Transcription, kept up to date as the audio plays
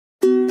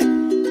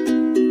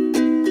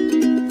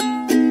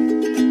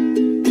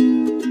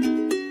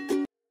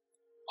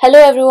Hello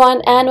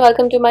everyone and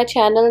welcome to my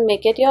channel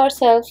Make It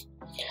Yourself.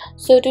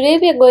 So today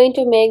we are going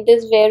to make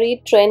this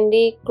very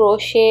trendy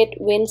crochet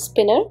wind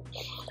spinner.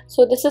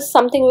 So this is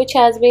something which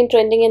has been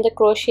trending in the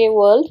crochet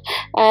world,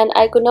 and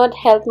I could not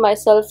help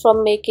myself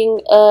from making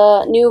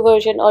a new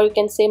version, or you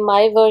can say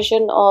my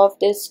version of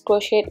this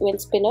crochet wind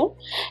spinner.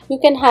 You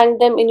can hang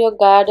them in your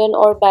garden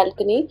or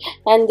balcony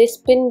and they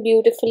spin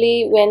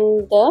beautifully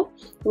when the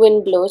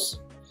wind blows.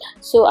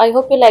 So I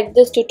hope you like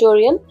this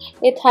tutorial.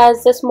 It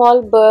has a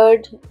small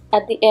bird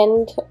at the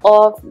end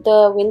of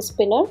the wind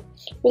spinner.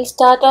 We'll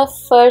start off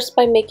first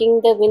by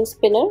making the wind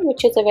spinner,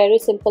 which is a very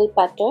simple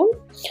pattern.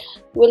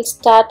 We'll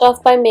start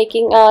off by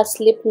making a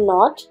slip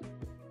knot,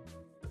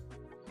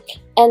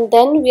 and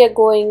then we are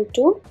going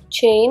to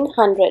chain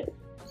 100.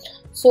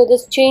 So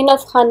this chain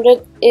of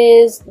 100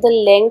 is the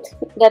length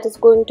that is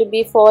going to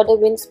be for the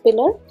wind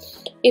spinner.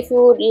 If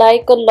you would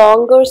like a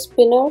longer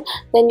spinner,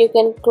 then you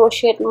can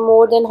crochet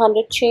more than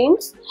 100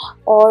 chains,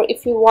 or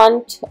if you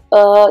want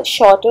a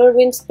shorter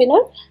wind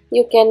spinner,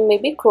 you can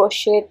maybe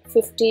crochet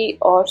 50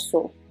 or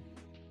so.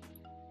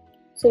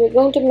 So we're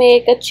going to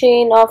make a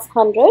chain of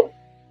 100.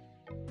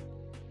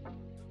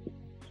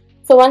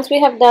 So once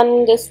we have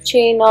done this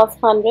chain of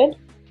 100,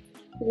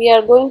 we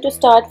are going to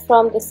start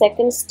from the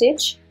second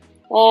stitch,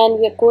 and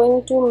we are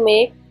going to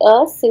make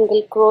a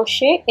single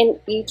crochet in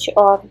each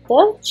of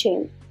the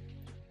chain.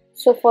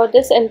 So for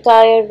this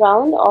entire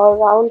round, or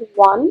round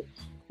 1,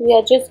 we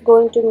are just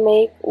going to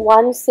make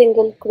one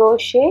single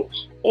crochet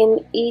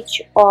in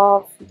each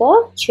of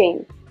the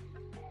chain.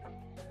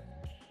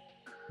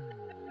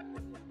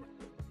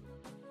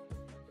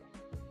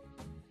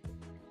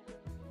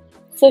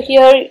 So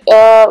here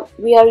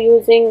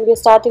we're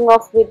starting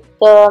off with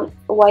the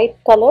white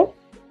color.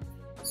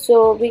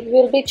 So we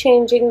will be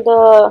changing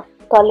the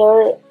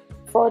color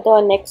for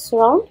the next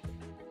round.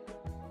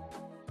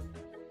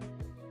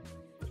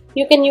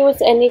 You can use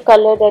any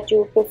color that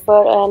you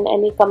prefer and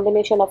any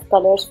combination of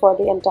colors for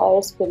the entire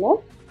spinner.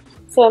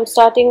 So I'm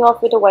starting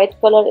off with a white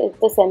color at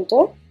the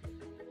center.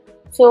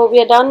 So we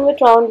are done with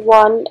round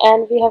 1,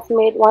 and we have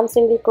made one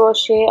single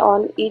crochet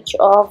on each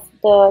of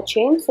the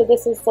chains. So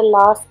this is the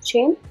last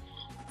chain.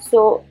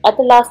 So at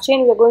the last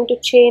chain we are going to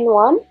chain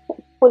 1,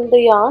 pull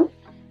the yarn,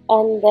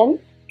 and then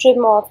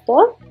trim off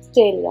the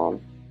tail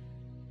yarn.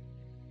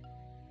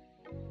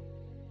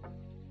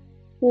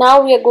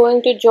 Now we are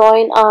going to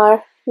join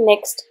our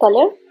next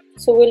color.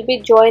 So we'll be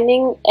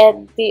joining at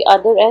the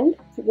other end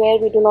where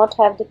we do not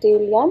have the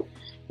tail yarn,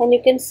 and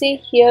you can see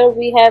here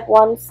we have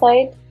one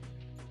side.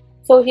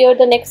 So here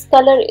the next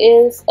color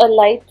is a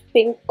light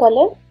pink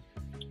color.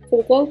 So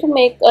we're going to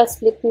make a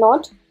slip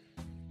knot,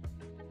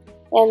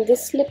 and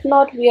this slip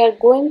knot we are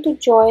going to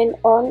join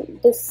on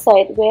this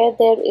side where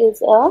there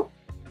is a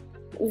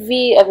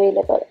V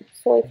available.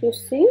 So if you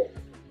see,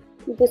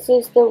 this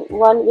is the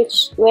one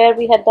where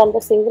we had done the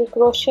single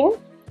crochet,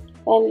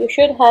 and you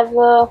should have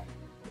 2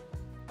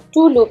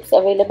 loops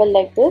available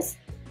like this,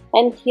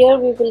 and here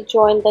we will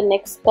join the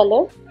next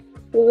color.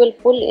 We will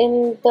pull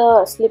in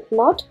the slip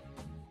knot,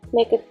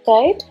 make it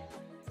tight,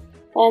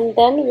 and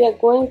then we are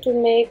going to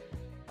make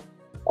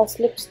a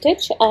slip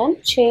stitch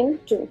and chain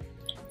 2.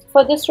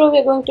 For this row we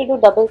are going to do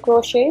double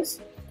crochets,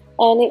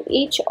 and in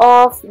each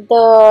of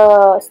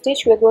the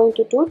stitch we are going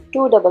to do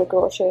 2 double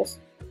crochets.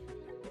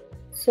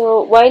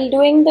 So while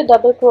doing the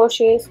double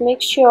crochets,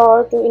 make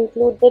sure to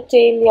include the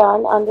tail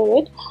yarn under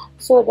it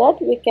so that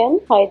we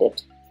can hide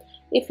it.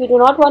 If you do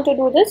not want to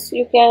do this,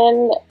 you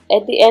can,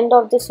 at the end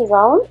of this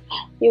round,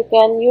 you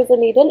can use a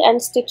needle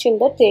and stitch in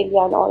the tail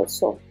yarn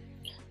also.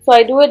 So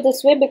I do it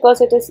this way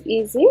because it is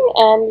easy,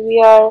 and we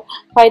are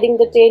hiding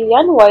the tail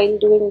yarn while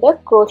doing the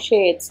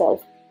crochet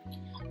itself.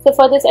 So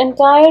for this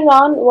entire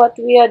round, what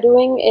we are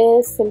doing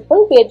is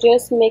simple. We are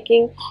just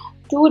making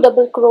 2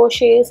 double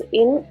crochets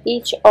in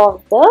each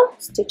of the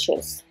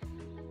stitches.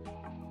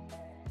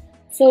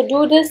 So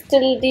do this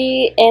till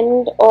the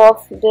end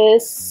of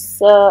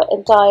this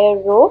entire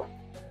row.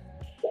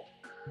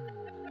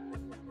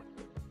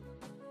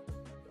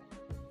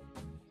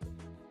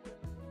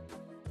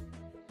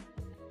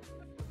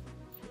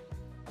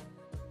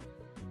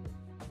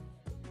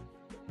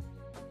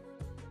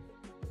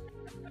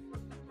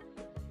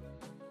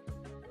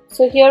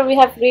 So here we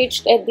have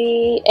reached at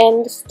the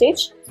end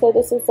stitch. So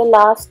this is the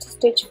last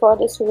stitch for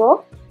this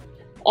row,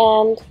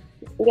 and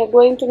we are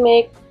going to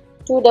make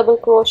 2 double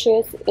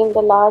crochets in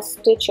the last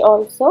stitch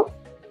also.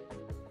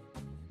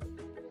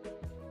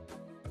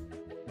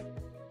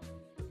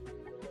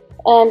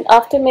 And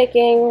after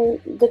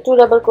making the 2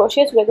 double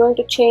crochets, we are going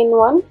to chain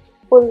 1,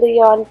 pull the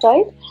yarn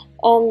tight,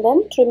 and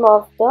then trim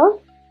off the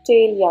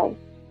tail yarn.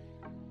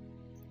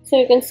 So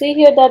you can see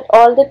here that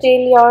all the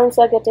tail yarns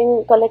are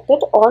getting collected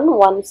on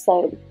one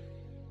side.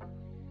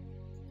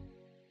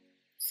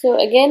 So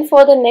again,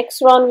 for the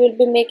next round we'll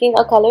be making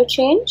a color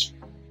change,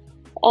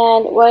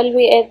 and while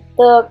we add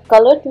the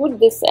color to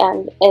this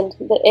end,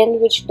 the end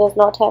which does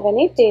not have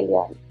any tail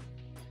yarn.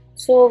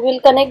 So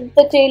we'll connect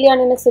the tail yarn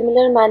in a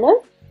similar manner.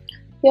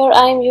 Here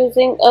I am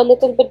using a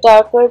little bit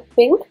darker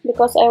pink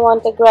because I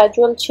want a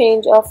gradual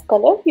change of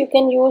color. You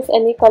can use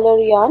any color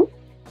yarn.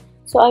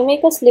 So I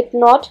make a slip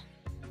knot,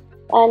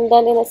 and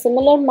then in a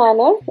similar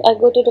manner I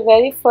go to the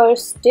very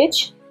first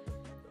stitch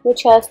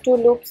which has 2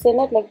 loops in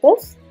it like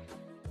this,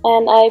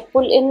 and I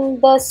pull in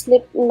the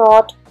slip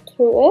knot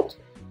through it.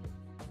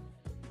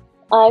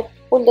 I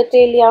pull the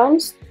tail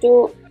yarns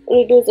to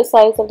reduce the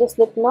size of the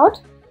slip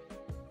knot,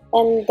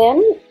 and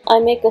then I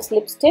make a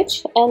slip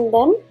stitch and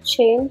then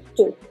chain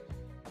 2,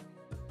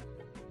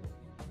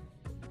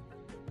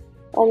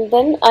 and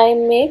then I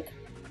make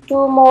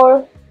 2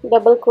 more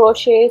double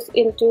crochets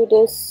into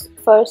this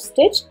first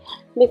stitch,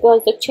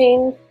 because the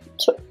chain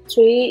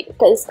 3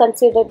 is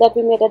considered, that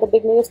we made at the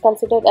beginning, is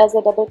considered as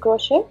a double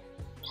crochet.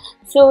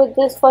 So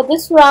for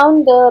this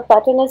round the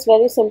pattern is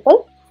very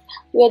simple.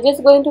 We are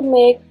just going to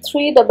make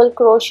 3 double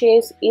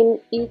crochets in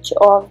each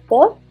of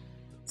the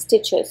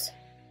stitches.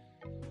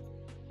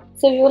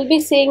 So you will be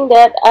seeing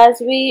that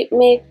as we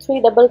make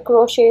 3 double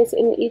crochets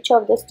in each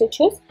of the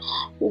stitches,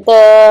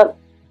 the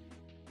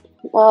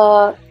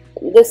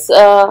this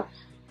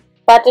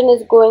pattern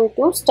is going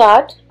to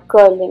start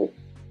curling.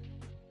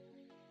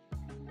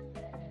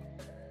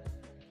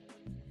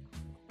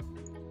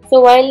 So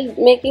while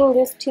making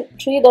these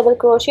 3 double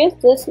crochets,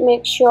 just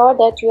make sure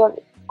that you are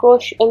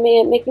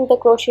making the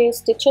crochet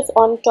stitches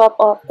on top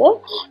of the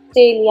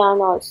tail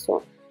yarn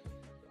also.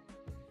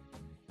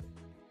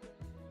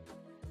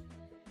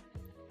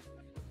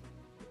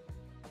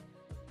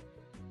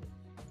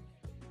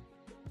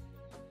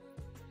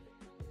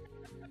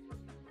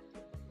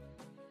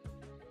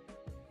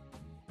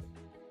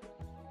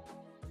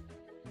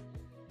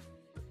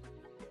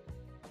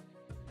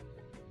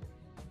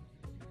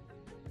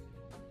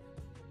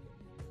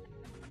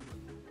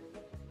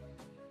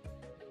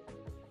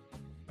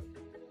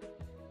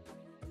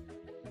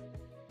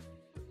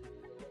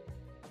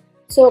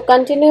 So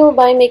continue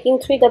by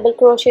making 3 double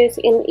crochets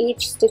in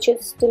each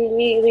stitches till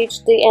we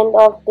reach the end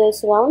of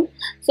this round.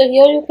 So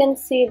here you can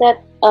see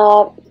that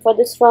for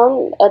this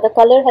round the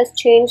color has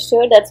changed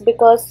here. That's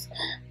because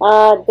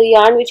the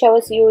yarn which I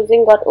was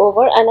using got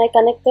over, and I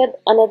connected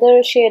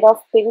another shade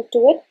of pink to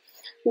it,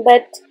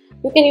 but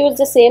you can use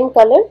the same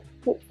color,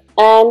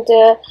 and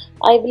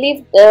I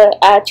believe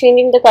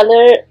changing the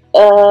color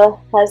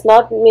has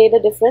not made a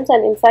difference,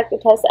 and in fact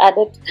it has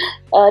added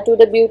to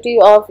the beauty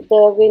of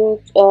the wind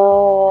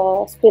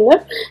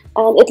spinner,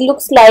 and it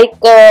looks like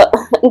a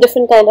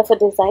different kind of a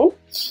design.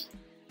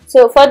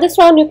 So for this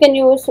round you can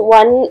use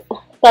one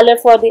color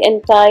for the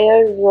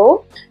entire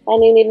row,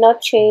 and you need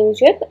not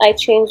change it. I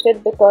changed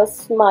it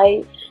because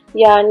my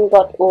yarn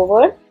got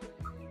over.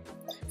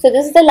 So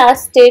this is the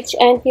last stitch,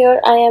 and here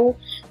I am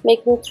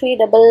making 3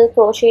 double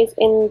crochets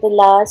in the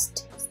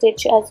last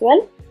stitch as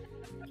well.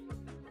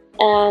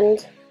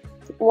 And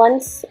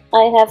once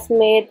I have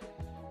made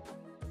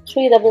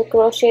 3 double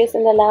crochets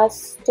in the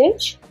last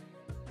stitch,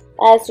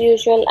 as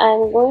usual I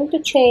am going to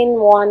chain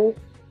 1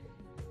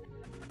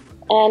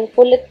 and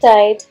pull it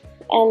tight,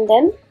 and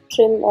then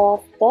trim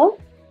off the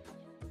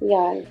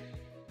yarn.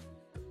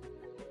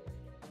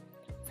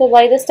 So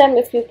by this time,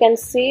 if you can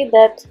see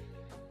that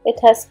it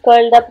has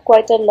curled up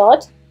quite a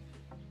lot,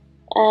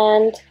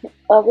 and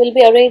we'll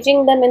be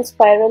arranging them in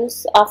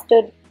spirals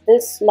after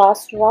this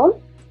last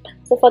round.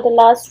 So for the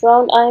last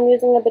round I am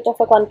using a bit of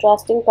a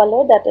contrasting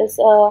color, that is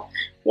a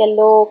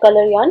yellow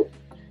color yarn.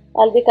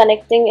 I'll be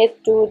connecting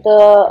it to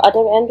the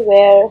other end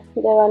where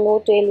there are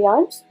no tail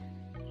yarns,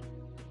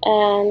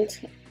 and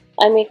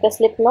I make a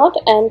slip knot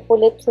and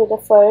pull it through the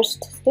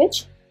first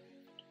stitch.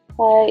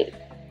 I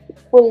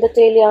pull the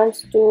tail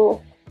yarns to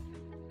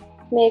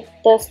make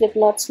the slip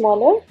knot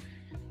smaller,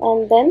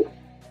 and then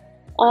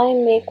I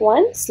make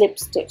 1 slip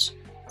stitch.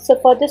 So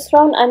for this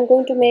round I'm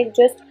going to make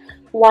just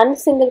 1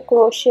 single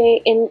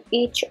crochet in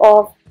each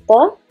of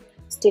the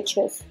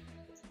stitches.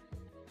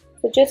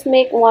 So just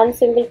make 1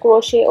 single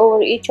crochet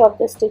over each of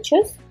the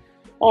stitches,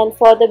 and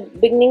for the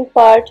beginning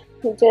part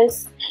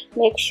just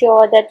make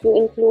sure that you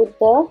include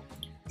the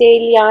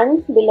tail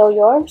yarn below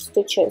your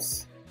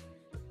stitches.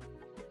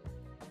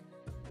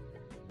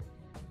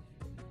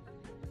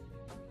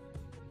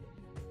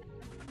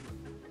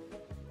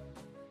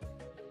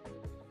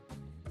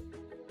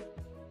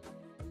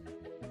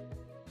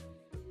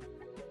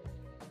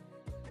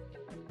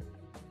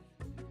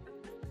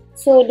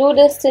 So do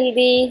this till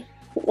the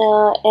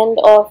end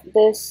of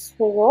this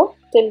row,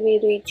 till we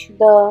reach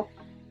the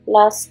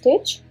last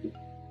stitch.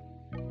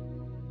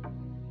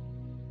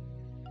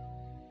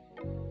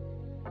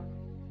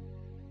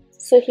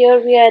 So here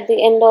we are at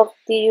the end of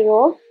the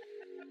row,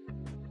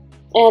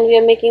 and we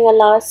are making a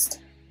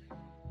last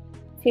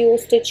few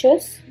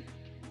stitches.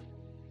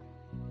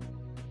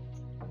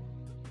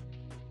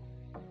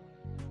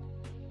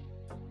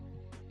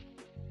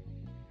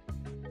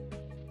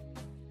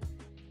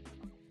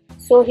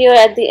 So here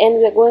at the end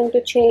we are going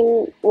to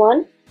chain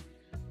 1,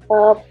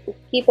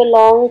 keep a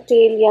long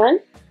tail yarn,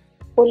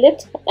 pull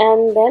it,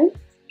 and then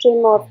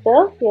trim off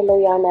the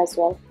yellow yarn as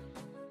well.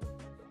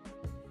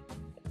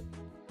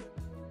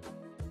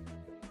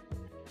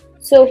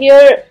 So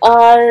here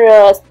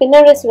our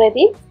spinner is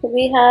ready.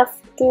 We have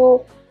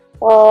to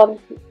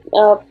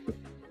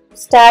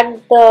stack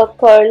the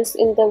curls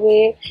in the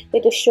way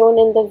it is shown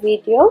in the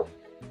video.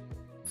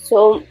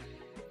 So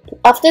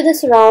after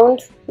this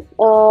round,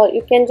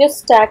 you can just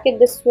stack it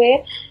this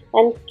way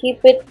and keep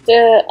it,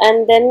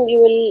 and then you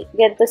will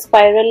get the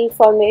spiral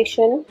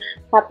formation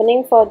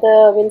happening for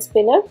the wind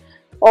spinner.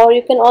 Or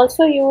you can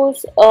also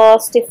use a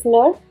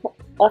stiffener,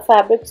 a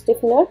fabric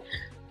stiffener,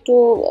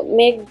 to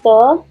make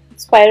the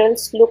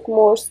spirals look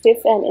more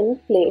stiff and in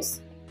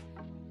place.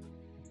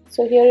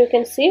 So here you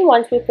can see,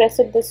 once we press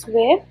it this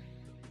way,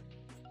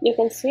 you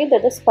can see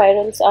that the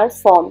spirals are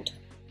formed.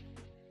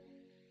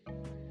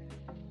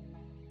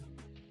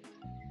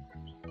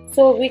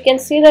 So we can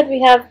see that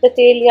we have the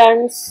tail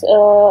yarns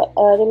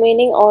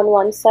remaining on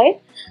one side.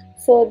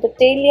 So the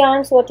tail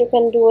yarns, what you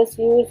can do is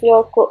use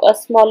your a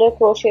smaller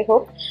crochet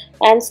hook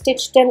and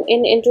stitch them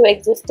into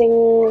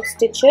existing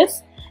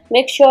stitches.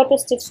 Make sure to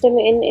stitch them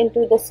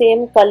into the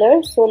same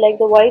color. So like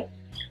the white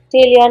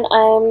tail yarn,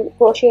 I am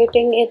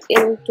crocheting it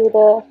into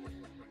the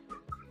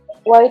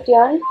white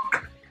yarn,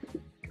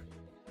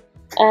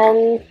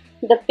 and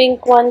the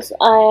pink ones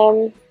I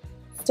am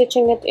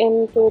stitching it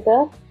into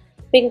the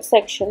pink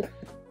section.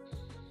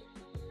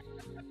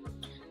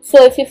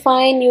 So if you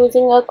find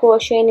using a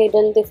crochet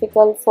needle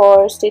difficult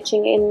for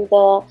stitching in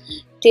the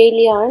tail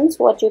yarns,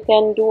 what you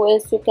can do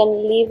is you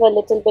can leave a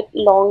little bit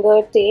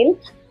longer tail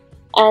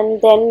and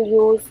then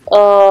use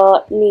a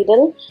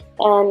needle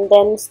and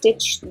then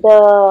stitch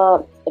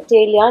the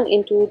tail yarn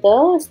into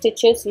the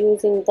stitches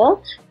using the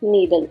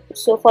needle.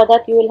 So for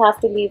that you will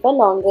have to leave a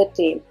longer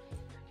tail.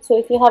 So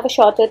if you have a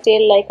shorter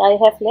tail like I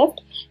have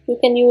left, you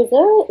can use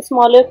a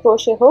smaller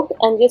crochet hook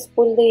and just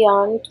pull the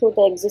yarn through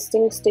the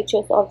existing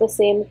stitches of the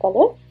same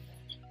color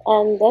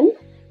and then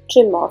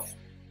trim off.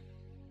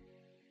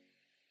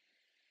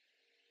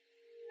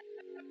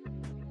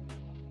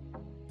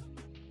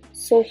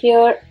 So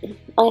here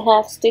I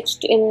have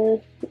stitched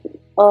in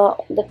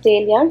the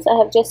tail yarns. I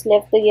have just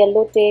left the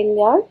yellow tail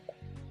yarn.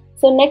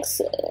 So next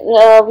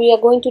we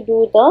are going to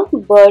do the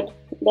bird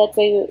that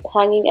we're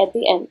hanging at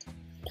the end.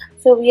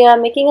 So we are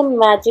making a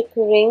magic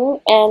ring,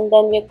 and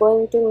then we are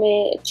going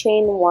to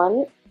chain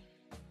 1,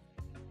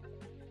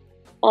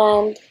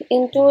 and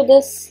into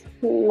this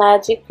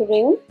magic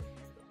ring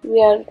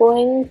we are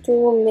going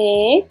to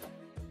make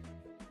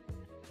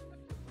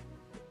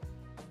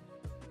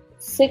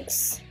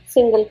 6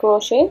 single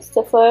crochets.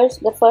 The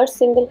first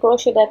single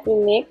crochet that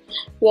we make,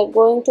 we are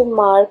going to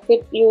mark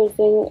it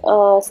using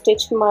a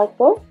stitch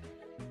marker.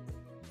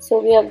 So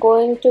we are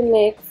going to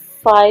make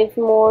 5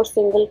 more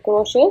single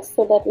crochets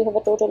so that we have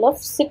a total of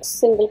 6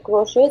 single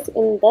crochets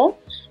in the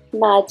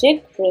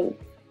magic ring.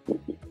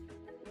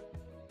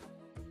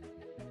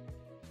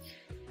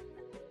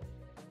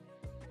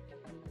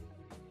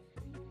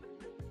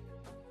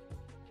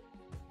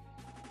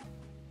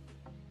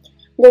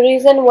 The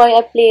reason why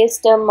I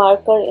placed a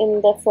marker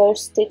in the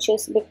first stitch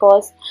is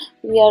because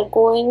we are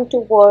going to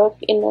work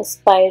in a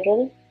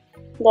spiral.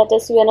 That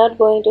is, we are not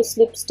going to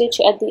slip stitch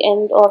at the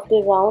end of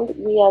the round.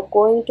 We are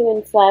going to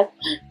in fact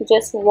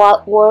just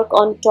work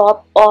on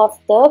top of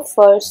the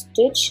first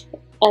stitch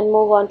and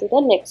move on to the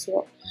next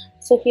row.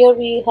 So here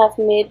we have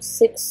made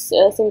 6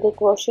 single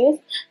crochets.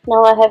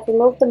 Now I have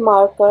removed the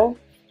marker,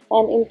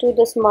 and into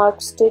this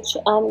marked stitch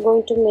I am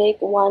going to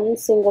make 1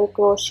 single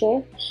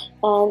crochet,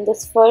 and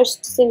this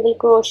first single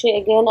crochet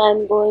again I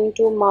am going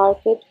to mark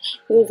it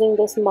using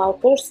this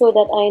marker so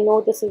that I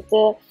know this is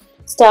the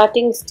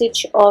starting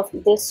stitch of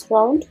this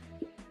round.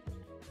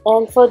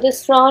 And for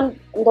this round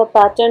the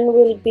pattern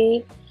will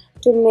be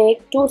to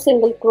make 2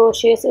 single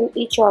crochets in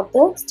each of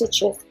the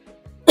stitches.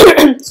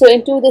 So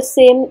into the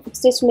same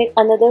stitch make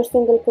another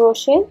single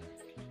crochet.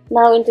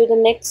 Now into the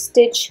next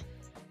stitch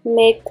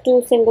make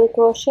 2 single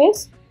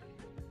crochets.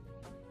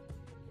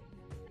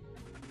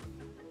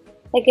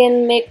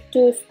 Again make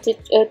 2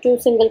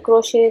 single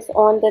crochets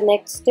on the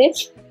next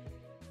stitch.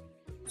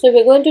 So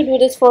we're going to do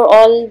this for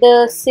all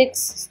the 6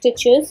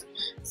 stitches,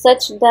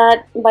 such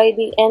that by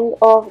the end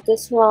of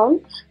this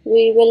round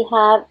we will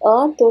have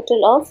a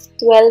total of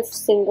 12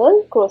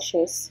 single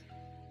crochets.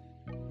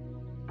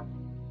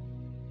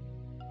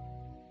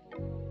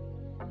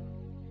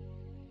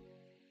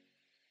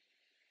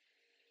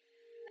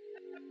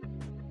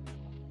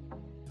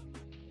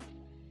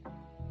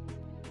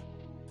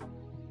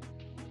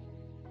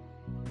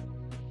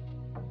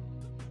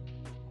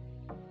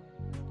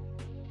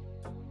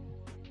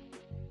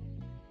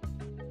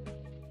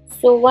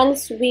 So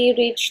once we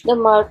reach the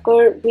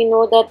marker, we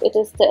know that it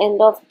is the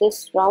end of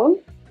this round.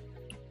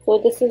 So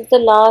this is the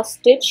last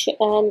stitch,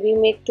 and we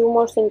make 2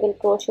 more single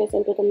crochets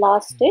into the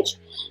last stitch.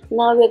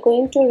 Now we are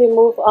going to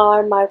remove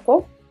our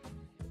marker.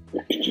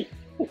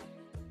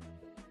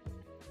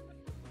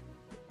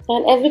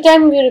 And every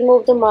time we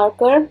remove the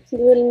marker, we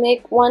will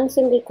make 1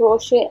 single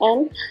crochet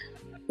and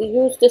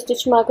use the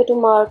stitch marker to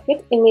mark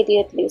it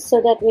immediately, so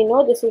that we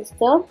know this is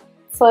the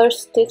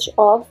first stitch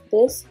of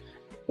this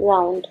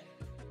round.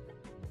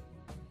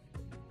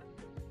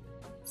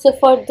 So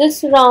for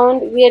this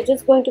round we are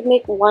just going to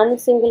make 1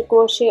 single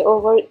crochet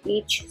over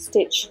each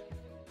stitch.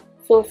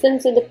 So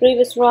since in the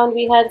previous round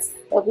we had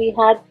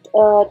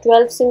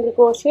 12 single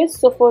crochets,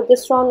 so for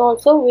this round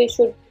also we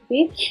should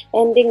be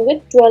ending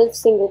with 12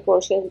 single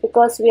crochets,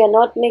 because we are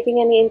not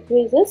making any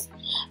increases.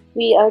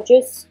 We are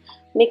just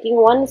making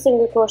one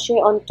single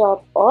crochet on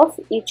top of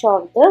each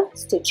of the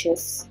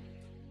stitches.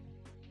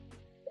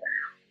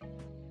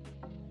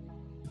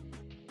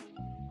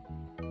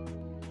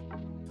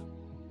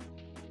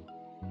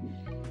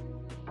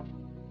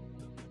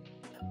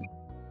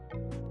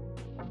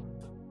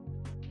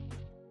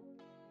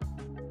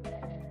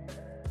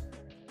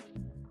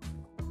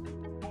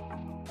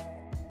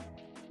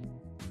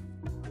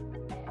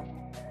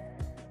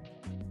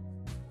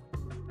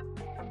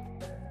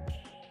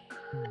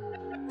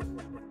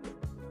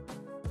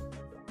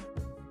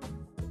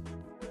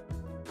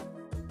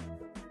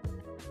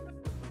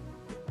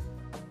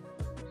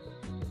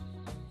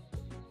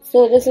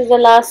 So this is the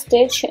last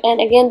stitch,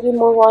 and again we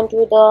move on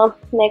to the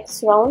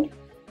next round.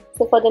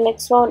 So for the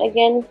next round,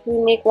 again we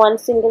make one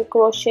single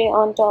crochet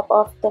on top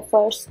of the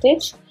first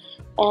stitch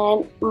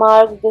and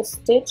mark this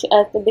stitch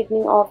at the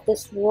beginning of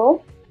this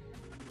row.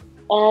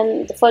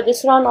 And for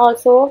this round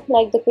also,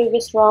 like the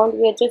previous round,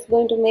 we are just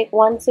going to make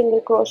one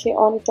single crochet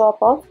on top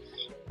of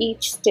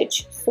each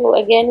stitch. So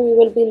again we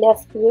will be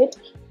left with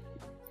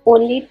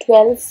only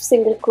 12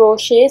 single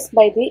crochets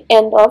by the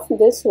end of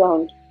this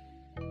round.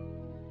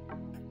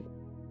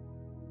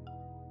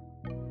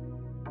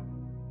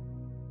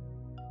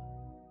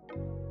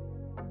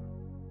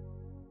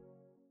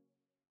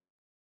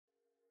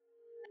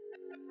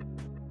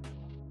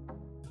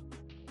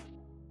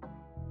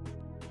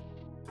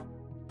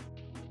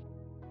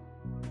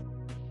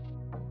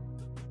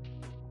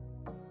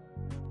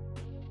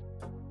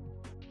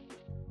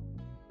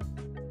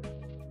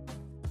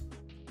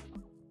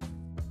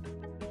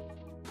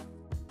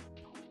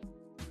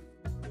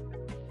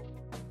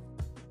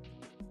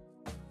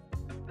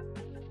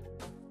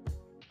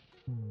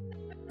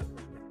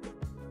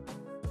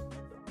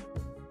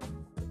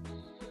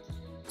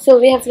 So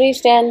we have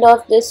reached the end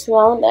of this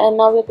round, and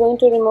now we're going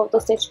to remove the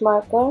stitch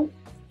marker,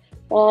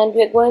 and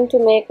we're going to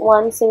make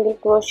one single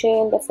crochet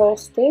in the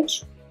first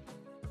stitch,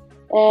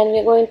 and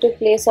we're going to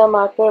place our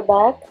marker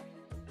back.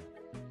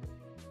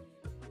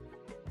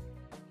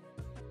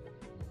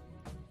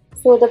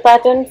 So the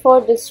pattern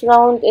for this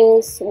round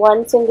is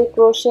one single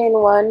crochet in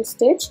one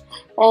stitch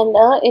and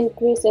an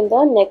increase in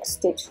the next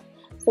stitch.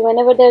 So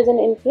whenever there is an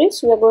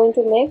increase, we are going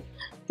to make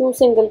two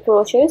single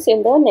crochets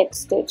in the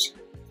next stitch.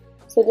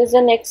 So this is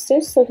the next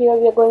stitch, so here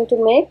we are going to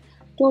make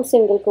two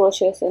single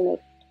crochets in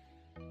it.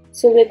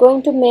 So we are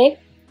going to make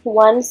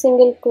one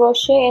single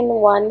crochet in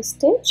one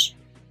stitch,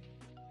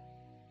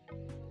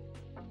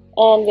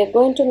 and we are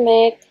going to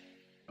make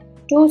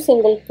two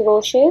single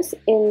crochets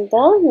in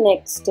the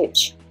next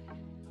stitch.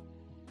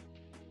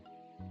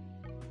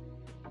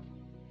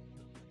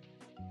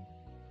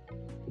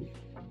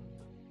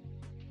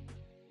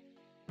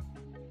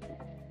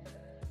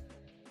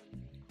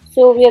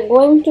 So we are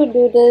going to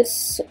do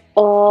this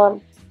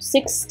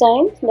 6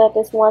 times, that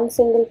is one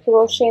single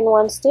crochet in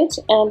one stitch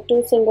and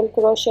two single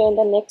crochet in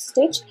the next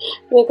stitch.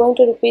 We are going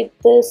to repeat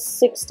this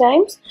 6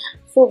 times.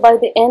 So by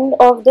the end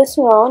of this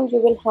round, you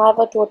will have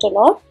a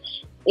total of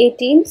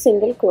 18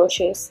 single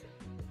crochets.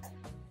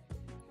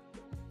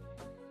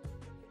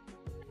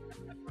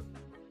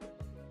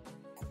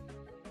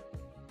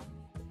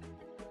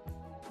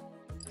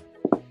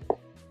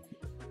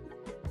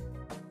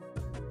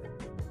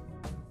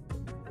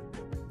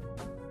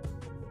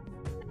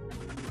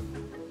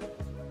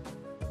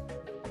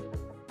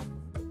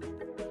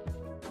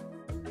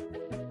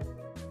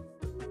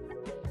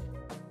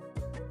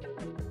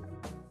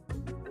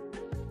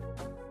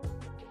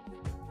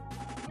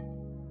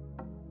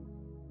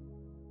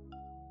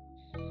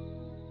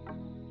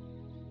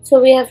 So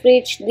we have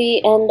reached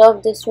the end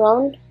of this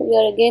round. We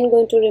are again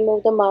going to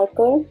remove the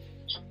marker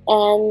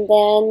and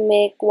then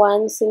make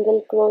one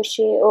single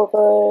crochet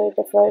over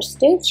the first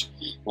stitch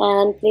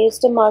and place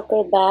the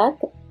marker back.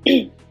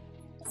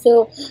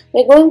 So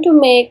we're going to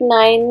make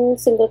 9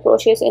 single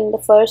crochets in the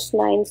first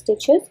 9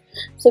 stitches.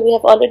 So we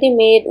have already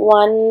made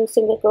one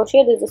single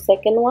crochet. This is the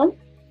second one,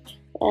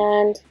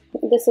 and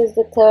this is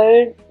the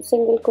third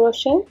single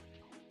crochet.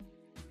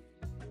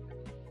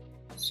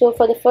 So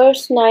for the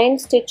first 9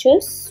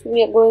 stitches,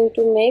 we are going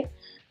to make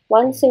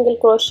one single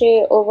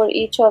crochet over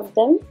each of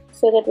them,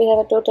 so that we have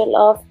a total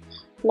of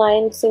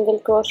 9 single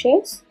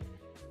crochets.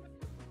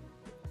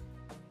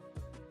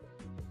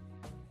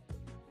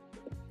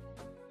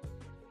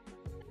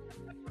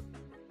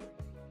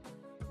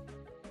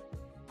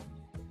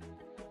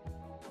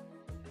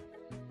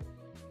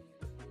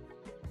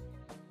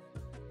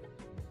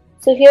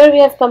 So here we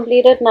have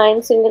completed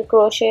 9 single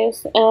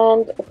crochets,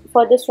 and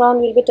for this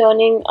round we'll be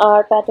turning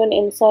our pattern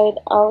inside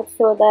out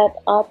so that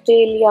our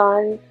tail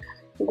yarn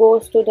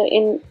goes to the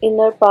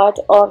inner part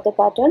of the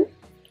pattern.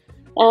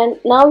 And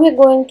now we're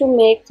going to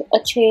make a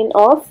chain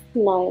of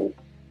 9.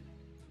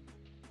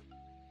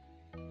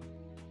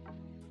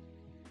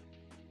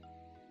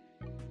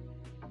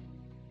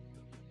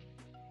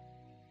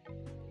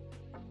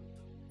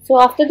 So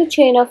after the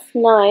chain of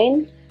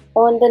 9,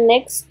 on the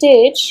next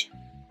stitch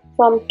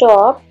from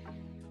top,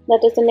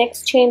 that is the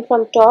next chain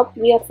from top,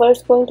 we are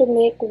first going to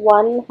make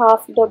one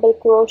half double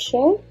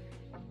crochet.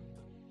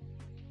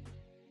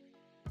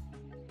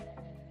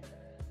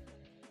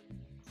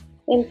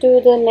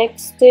 Into the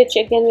next stitch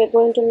again we are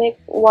going to make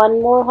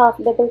one more half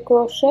double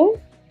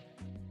crochet.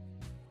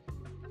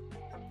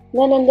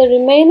 Then in the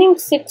remaining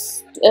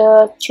 6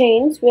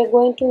 chains we are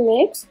going to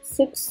make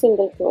 6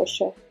 single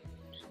crochet.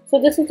 So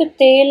this is the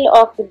tail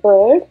of the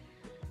bird,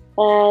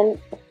 and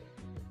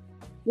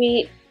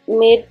we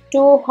made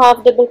 2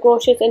 half double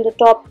crochets in the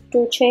top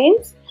 2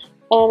 chains,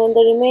 and in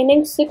the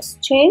remaining 6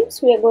 chains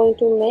we are going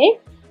to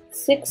make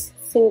 6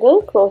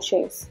 single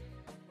crochets.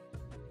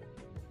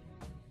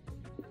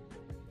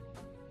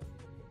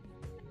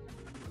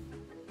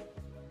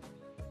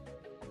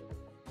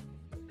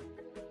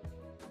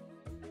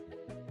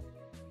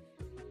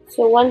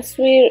 So once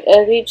we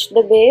reach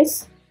the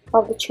base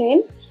of the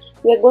chain,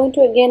 we are going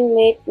to again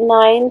make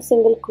 9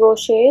 single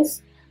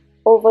crochets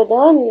over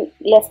the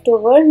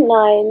leftover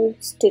 9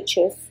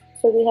 stitches.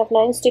 So we have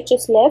 9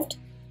 stitches left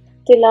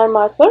till our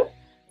marker.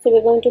 So we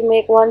are going to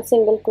make 1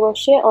 single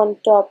crochet on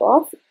top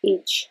of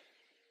each.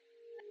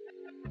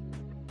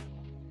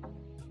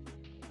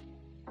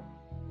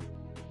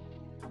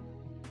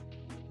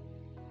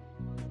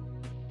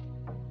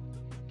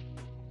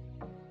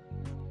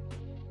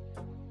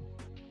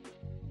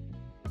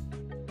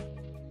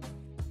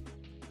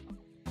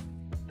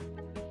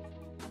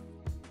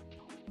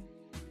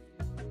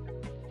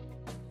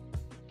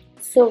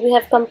 So we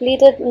have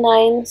completed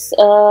 9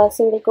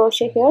 single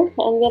crochet here,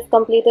 and we have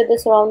completed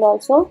this round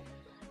also.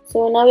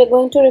 So now we are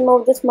going to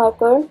remove this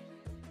marker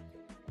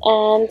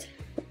and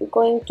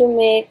going to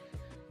make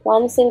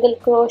 1 single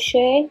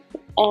crochet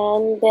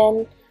and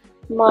then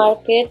mark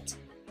it .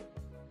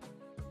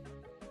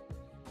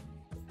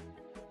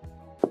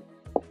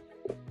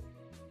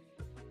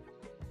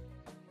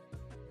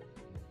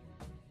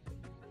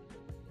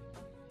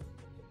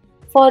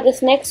 For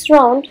this next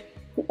round,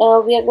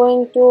 we are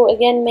going to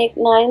again make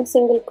 9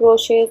 single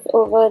crochets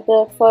over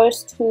the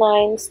first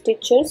 9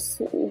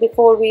 stitches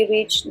before we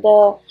reach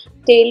the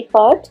tail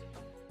part.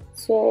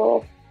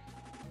 So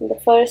in the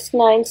first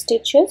 9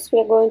 stitches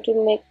we are going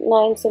to make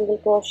 9 single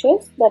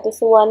crochets, that is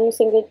 1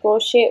 single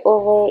crochet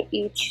over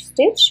each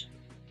stitch.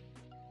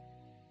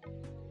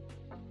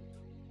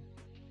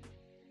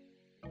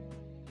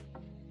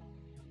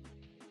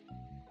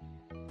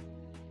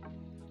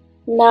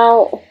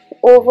 Now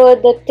over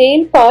the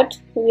tail part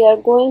we are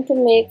going to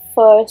make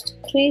first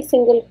 3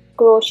 single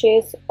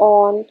crochets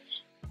on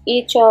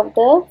each of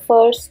the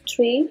first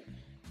 3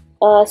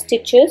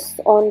 stitches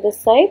on this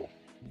side.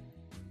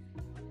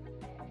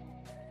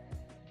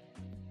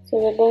 So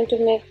we are going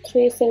to make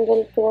 3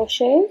 single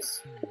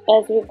crochets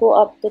as we go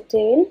up the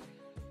tail,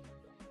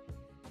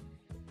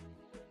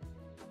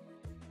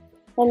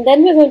 and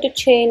then we are going to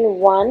chain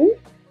 1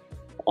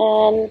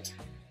 and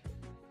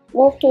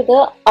move to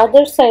the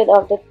other side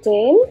of the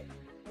tail.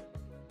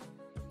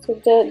 So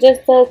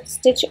just the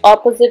stitch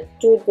opposite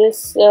to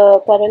this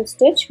current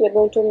stitch, we are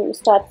going to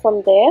start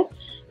from there.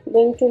 We are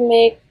going to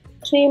make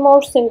 3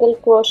 more single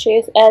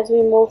crochets as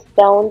we move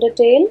down the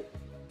tail.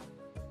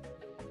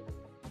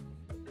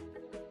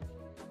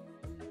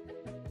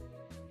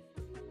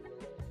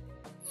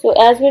 So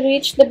as we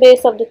reach the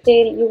base of the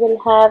tail, you will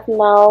have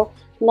now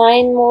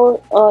 9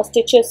 more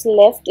stitches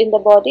left in the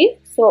body.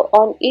 So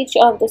on each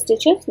of the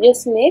stitches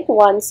just make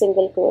 1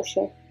 single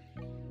crochet.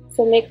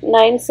 So make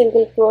 9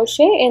 single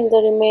crochet in the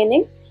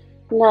remaining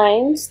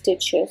 9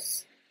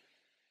 stitches.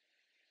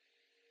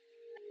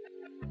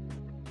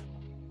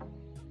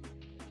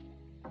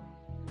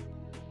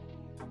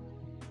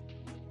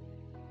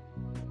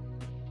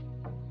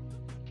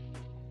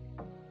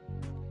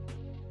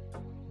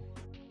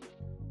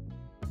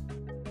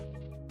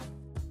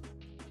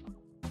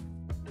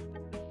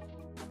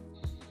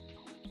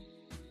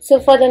 So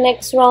for the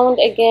next round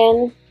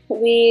again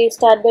we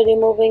start by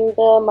removing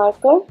the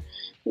marker.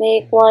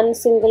 Make 1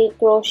 single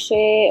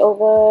crochet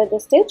over the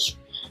stitch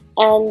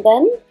and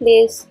then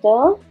place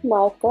the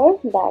marker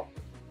back.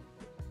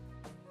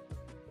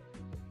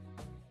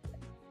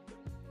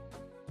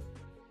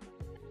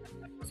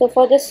 So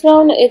for this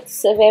round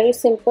it's very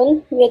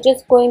simple. We are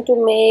just going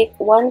to make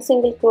 1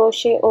 single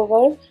crochet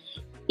over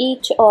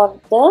each of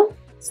the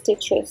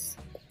stitches.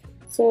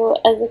 So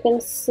as you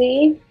can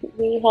see,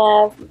 we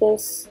have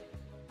this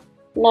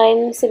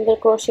 9 single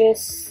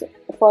crochets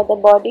for the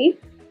body.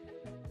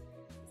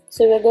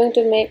 So we are going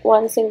to make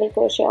 1 single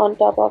crochet on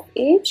top of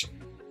each.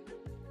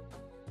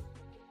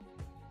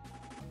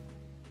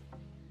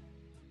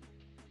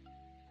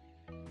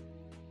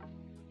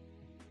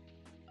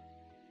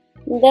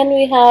 Then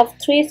we have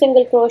 3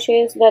 single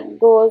crochets that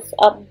goes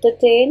up the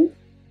tail.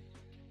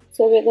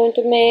 So we are going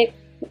to make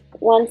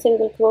 1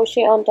 single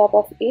crochet on top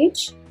of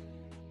each.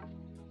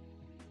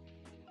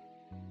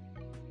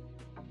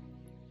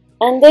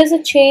 And there's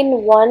a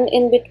chain 1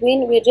 in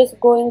between. We're just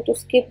going to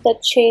skip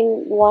that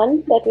chain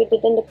 1 that we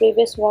did in the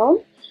previous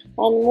round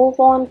and move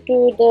on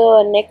to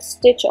the next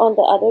stitch on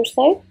the other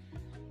side.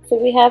 So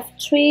we have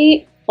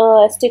 3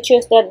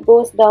 stitches that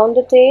goes down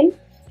the tail.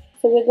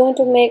 So we're going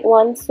to make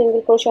one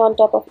single crochet on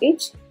top of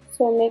each.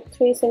 So make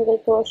 3 single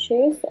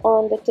crochets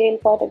on the tail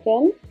part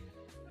again.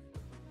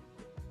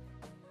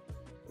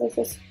 This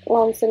is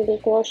one single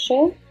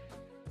crochet,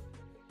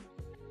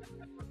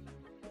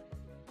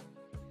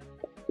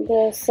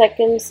 the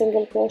second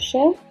single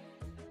crochet,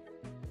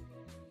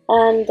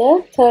 and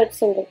the third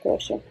single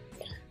crochet.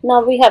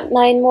 Now we have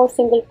 9 more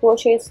single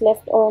crochets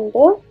left on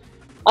the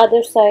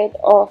other side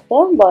of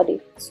the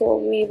body. So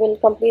we will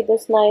complete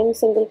this 9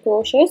 single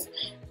crochets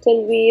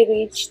till we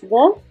reach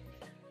the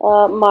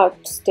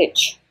marked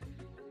stitch.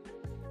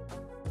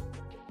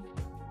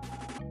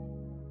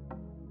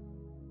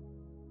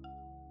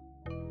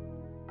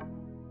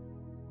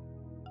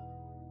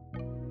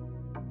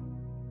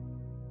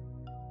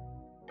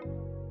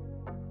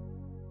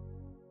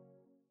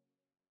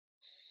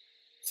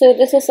 So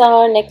this is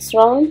our next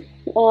round,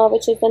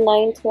 which is the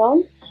 9th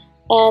round,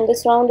 and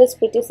this round is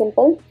pretty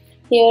simple.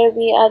 Here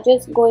we are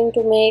just going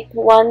to make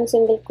one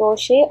single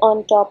crochet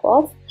on top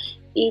of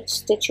each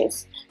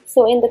stitches.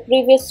 So in the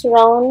previous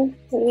round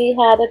we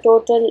had a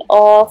total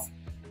of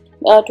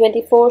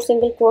 24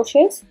 single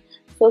crochets.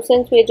 So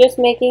since we're just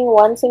making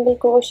one single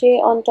crochet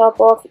on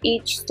top of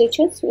each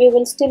stitches, we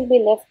will still be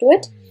left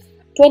with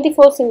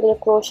 24 single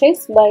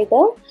crochets by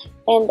the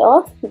end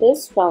of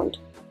this round.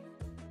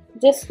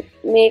 Just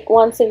make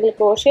one single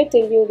crochet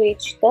till you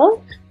reach the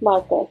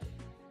marker.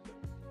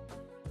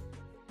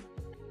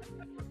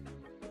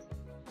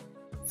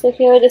 So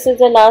here this is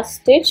the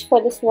last stitch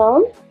for this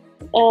round,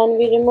 and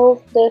we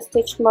remove the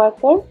stitch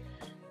marker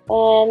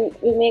and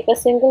we make a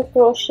single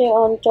crochet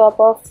on top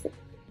of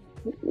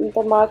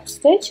the marked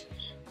stitch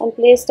and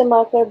place the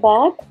marker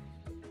back.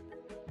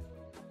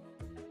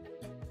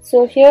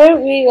 So here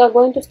we are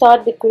going to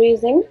start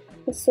decreasing.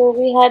 So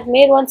we had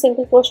made one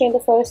single crochet in the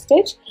first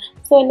stitch.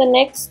 So in the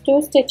next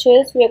 2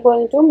 stitches we are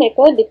going to make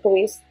a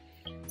decrease.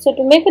 So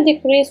to make a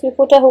decrease, we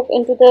put a hook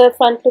into the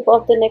front loop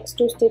of the next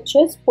 2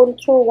 stitches, pull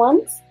through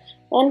once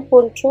and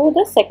pull through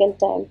the second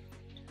time.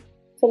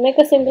 So make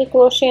a single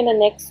crochet in the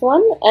next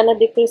one and a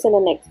decrease in the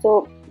next.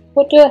 So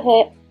put your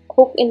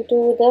hook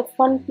into the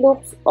front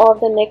loops of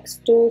the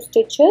next 2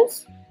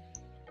 stitches,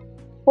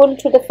 pull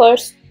through the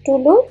first 2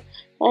 loops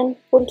and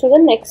pull through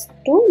the next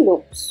 2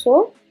 loops.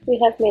 So we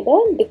have made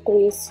a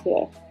decrease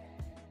here.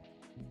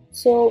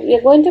 So we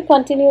are going to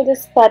continue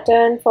this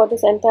pattern for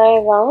this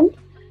entire round,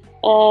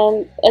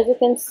 and as you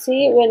can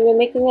see, when we're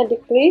making a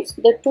decrease,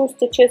 the 2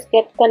 stitches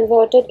get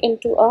converted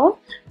into a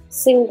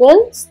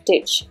single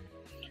stitch.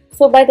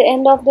 So by the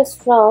end of this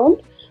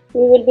round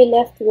we will be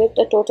left with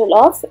a total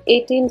of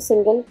 18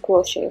 single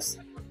crochets.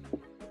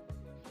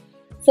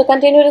 So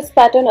continue this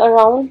pattern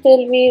around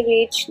till we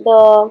reach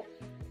the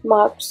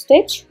marked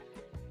stitch.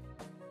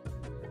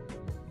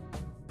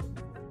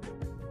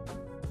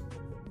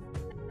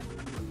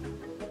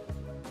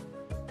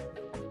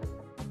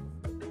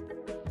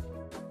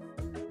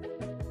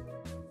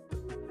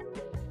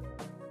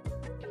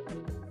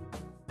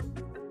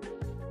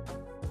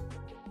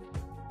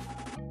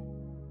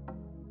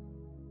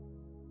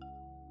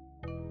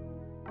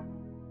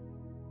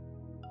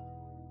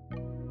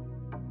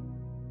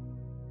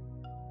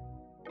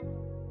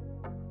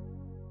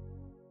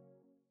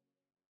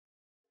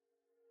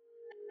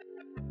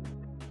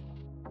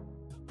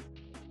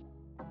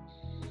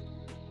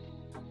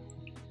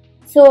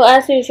 So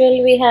as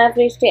usual, we have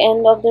reached the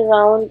end of the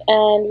round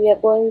and we are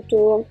going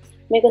to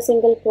make a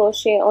single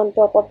crochet on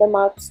top of the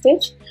marked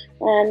stitch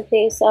and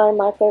place our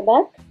marker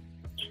back.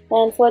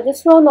 And for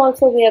this round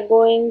also we are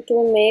going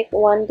to make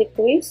one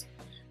decrease.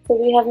 So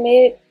we have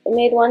made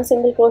one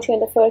single crochet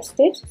in the first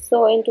stitch.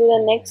 So into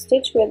the next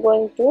stitch we are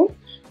going to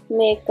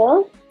make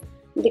a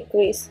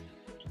decrease.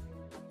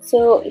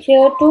 So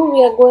here too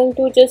we are going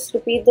to just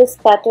repeat this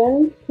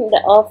pattern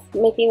of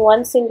making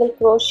one single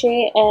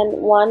crochet and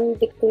one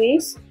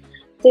decrease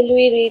till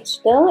we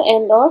reach the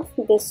end of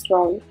this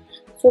round.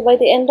 So by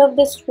the end of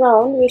this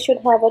round we should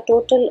have a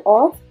total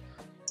of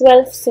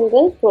 12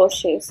 single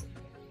crochets.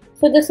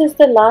 So this is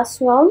the last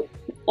round,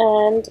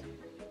 and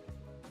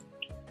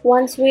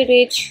once we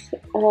reach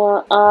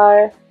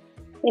our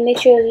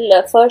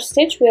initial first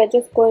stitch, we are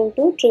just going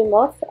to trim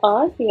off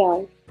our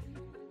yarn.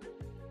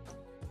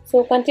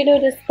 So continue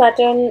this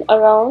pattern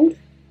around.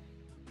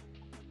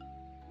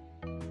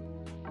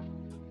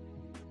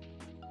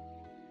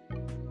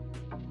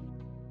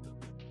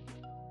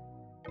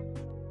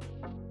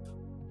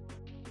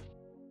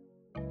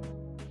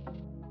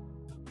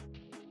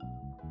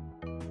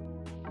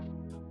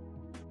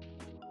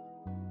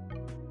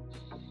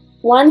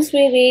 Once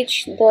we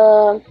reach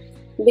the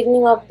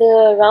beginning of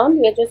the round,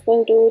 we are just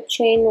going to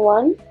chain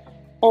 1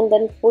 and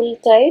then pull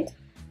tight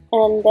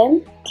and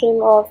then trim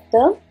off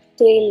the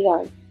tail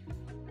yarn.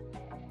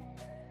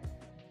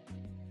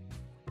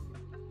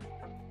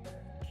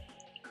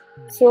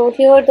 So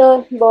here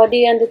the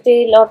body and the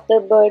tail of the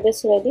bird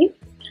is ready.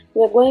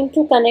 We are going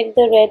to connect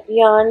the red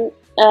yarn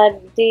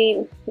at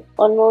the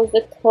almost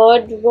the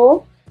 3rd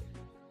row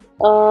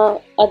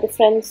at the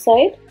front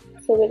side.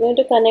 So we are going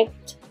to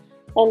connect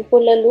and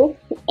pull a loop,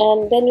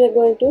 and then we are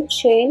going to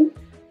chain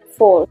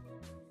 4.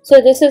 So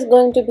this is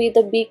going to be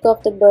the beak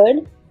of the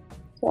bird.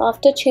 So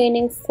after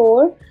chaining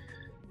 4,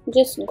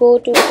 just go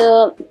to the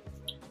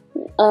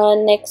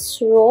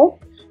next row,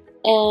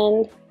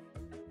 and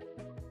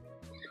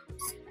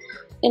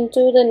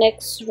into the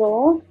next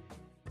row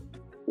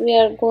we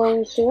are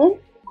going to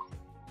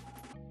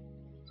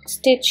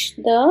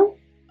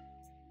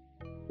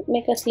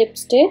make a slip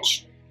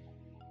stitch.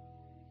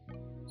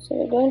 So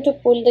we're going to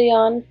pull the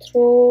yarn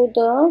through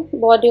the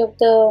body of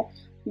the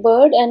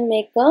bird and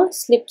make a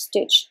slip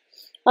stitch.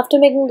 After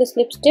making the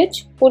slip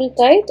stitch, pull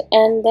tight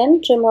and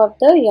then trim off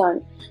the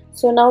yarn.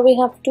 So now we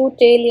have 2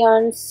 tail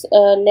yarns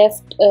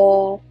left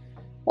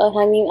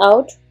hanging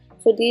out.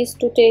 So these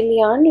 2 tail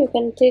yarn, you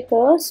can take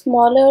a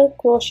smaller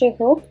crochet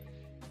hook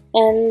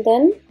and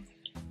then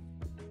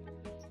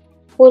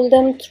pull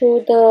them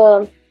through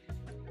the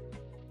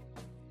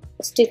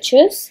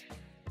stitches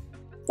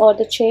or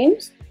the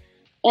chains,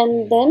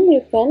 and then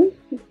you can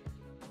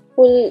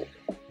pull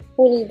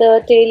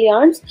the tail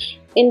yarns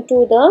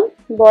into the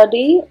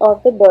body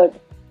of the bird,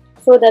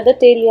 so that the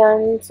tail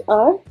yarns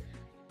are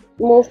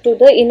moved to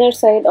the inner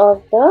side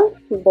of the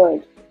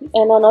bird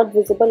and are not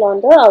visible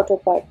on the outer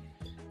part.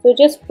 So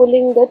just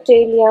pulling the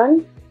tail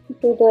yarn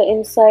to the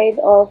inside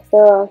of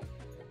the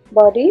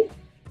body.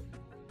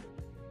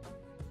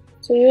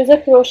 So use a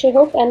crochet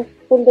hook and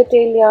pull the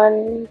tail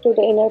yarn to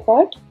the inner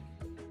part.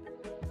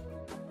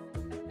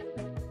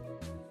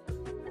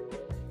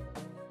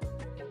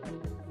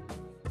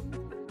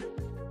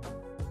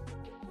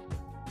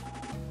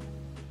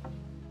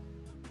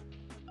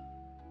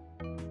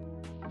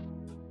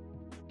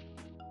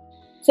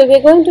 So we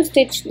are going to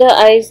stitch the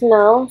eyes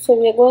now. So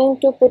we are going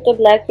to put a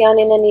black yarn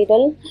in a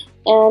needle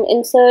and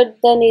insert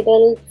the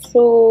needle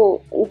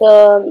through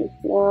the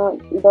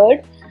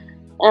bird,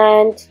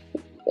 and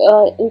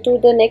into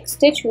the next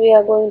stitch we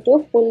are going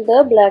to pull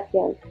the black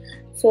yarn.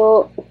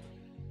 So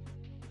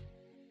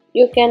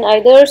you can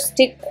either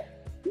stick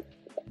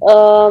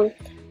a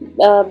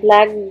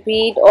black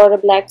bead or a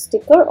black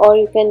sticker, or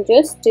you can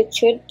just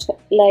stitch it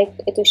like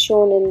it is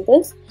shown in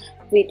this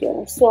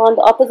video. So on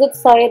the opposite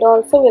side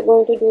also we are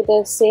going to do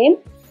the same.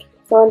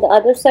 So on the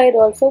other side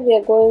also we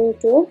are going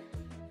to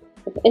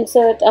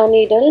insert our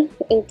needle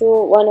into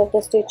one of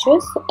the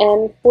stitches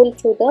and pull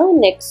through the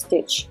next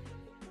stitch.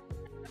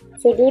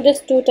 So do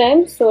this 2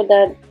 times so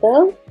that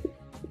the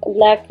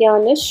black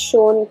yarn is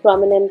shown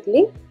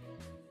prominently.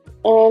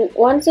 And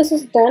once this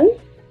is done,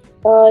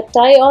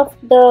 tie off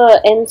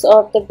the ends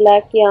of the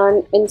black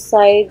yarn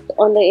inside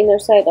on the inner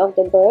side of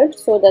the bird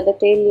so that the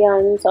tail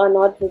yarns are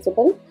not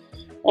visible,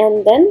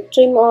 and then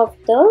trim off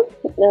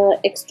the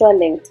extra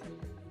length.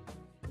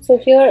 So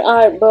here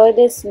our bird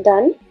is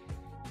done.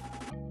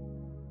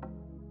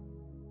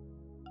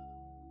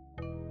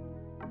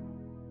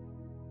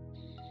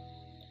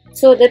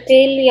 So the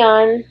tail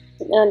yarn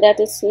that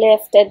is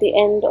left at the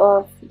end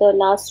of the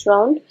last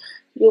round,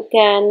 you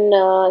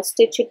can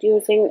stitch it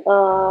using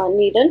a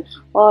needle,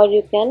 or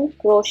you can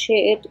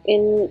crochet it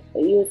in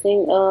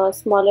using a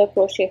smaller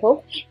crochet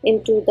hook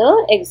into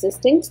the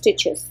existing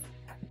stitches.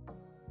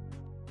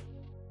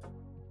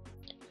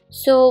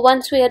 So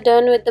once we are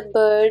done with the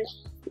bird,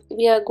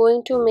 we are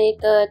going to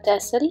make a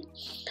tassel.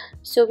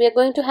 So we are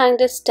going to hang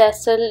this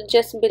tassel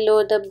just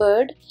below the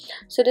bird.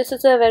 So this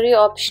is a very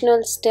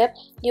optional step.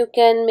 You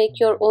can make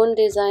your own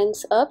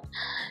designs up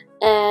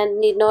and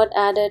need not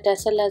add a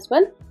tassel as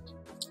well.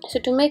 So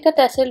to make a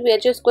tassel, we are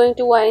just going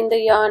to wind the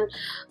yarn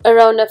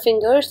around our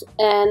fingers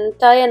and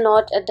tie a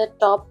knot at the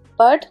top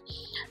part.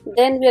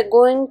 Then we are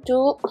going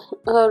to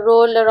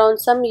roll around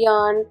some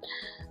yarn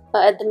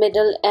at the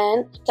middle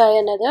and tie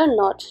another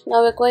knot.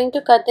 Now we're going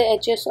to cut the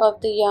edges of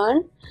the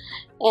yarn,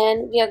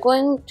 and we are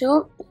going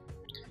to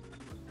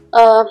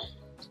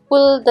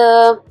pull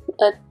the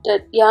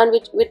yarn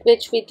with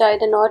which we tie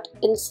the knot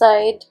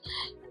inside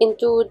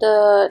into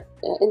the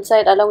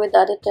inside along with the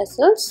other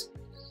tassels.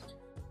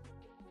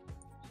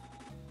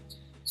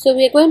 So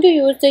we are going to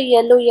use the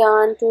yellow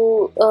yarn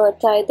to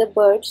tie the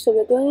bird. So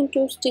we're going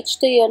to stitch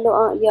the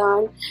yellow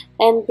yarn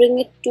and bring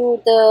it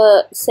to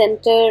the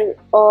center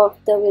of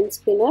the wind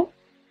spinner.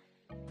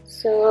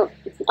 So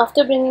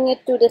after bringing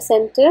it to the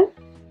center,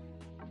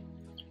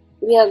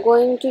 we are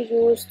going to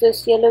use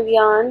this yellow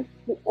yarn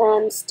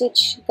and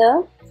stitch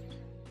the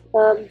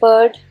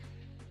bird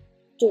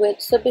to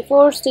it. So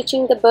before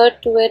stitching the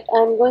bird to it,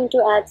 I'm going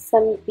to add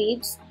some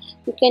beads.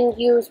 You can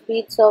use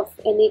beads of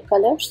any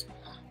colors.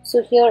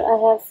 So here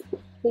I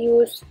have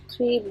used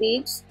 3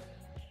 beads,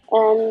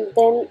 and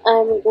then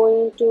I'm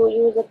going to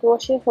use a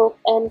crochet hook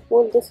and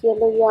pull this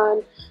yellow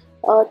yarn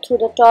through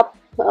the top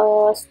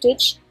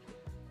stitch,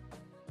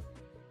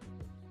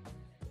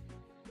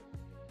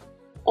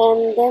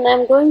 and then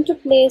I'm going to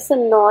place a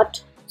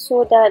knot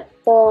so that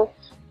the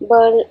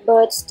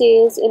bird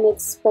stays in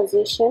its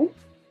position.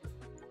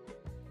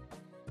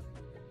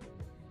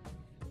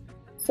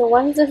 So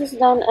once this is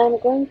done, I'm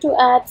going to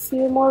add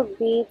few more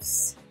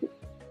beads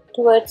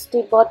towards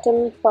the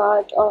bottom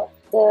part of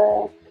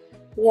the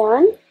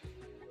yarn,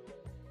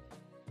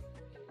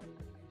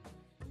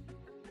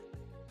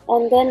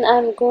 and then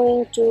I'm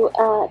going to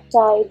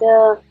tie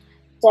the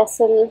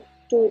tassel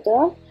to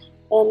the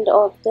end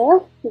of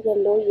the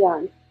yellow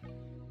yarn.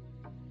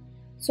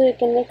 So you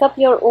can make up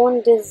your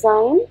own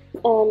design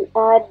and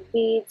add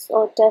beads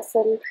or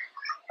tassel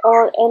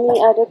or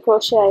any other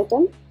crochet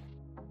item.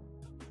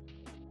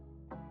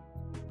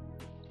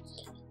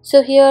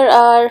 So here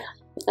our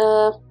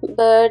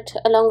bird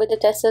along with the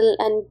tassel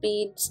and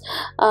beads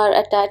are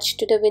attached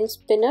to the wind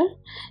spinner,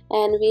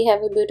 and we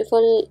have a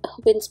beautiful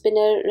wind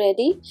spinner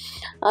ready.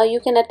 You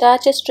can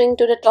attach a string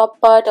to the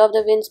top part of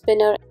the wind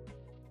spinner.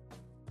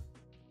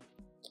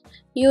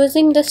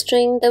 Using the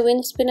string, the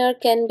wind spinner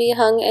can be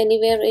hung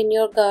anywhere in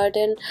your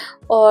garden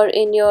or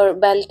in your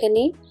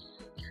balcony.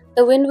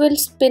 The wind will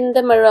spin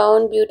them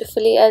around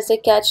beautifully as they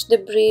catch the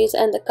breeze,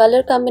 and the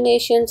color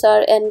combinations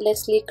are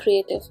endlessly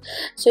creative.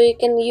 So you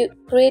can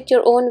create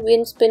your own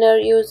wind spinner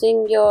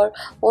using your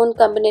own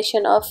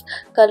combination of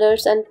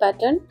colors and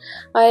pattern.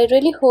 I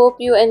really hope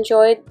you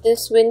enjoyed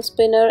this wind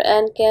spinner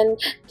and can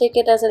take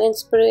it as an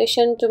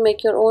inspiration to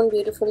make your own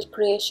beautiful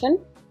creation.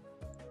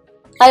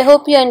 I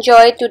hope you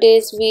enjoyed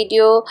today's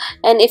video,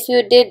 and if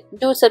you did,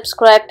 do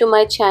subscribe to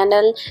my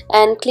channel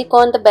and click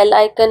on the bell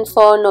icon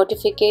for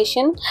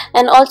notification,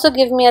 and also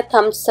give me a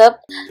thumbs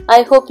up.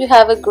 I hope you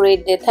have a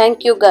great day.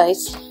 Thank you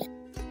guys.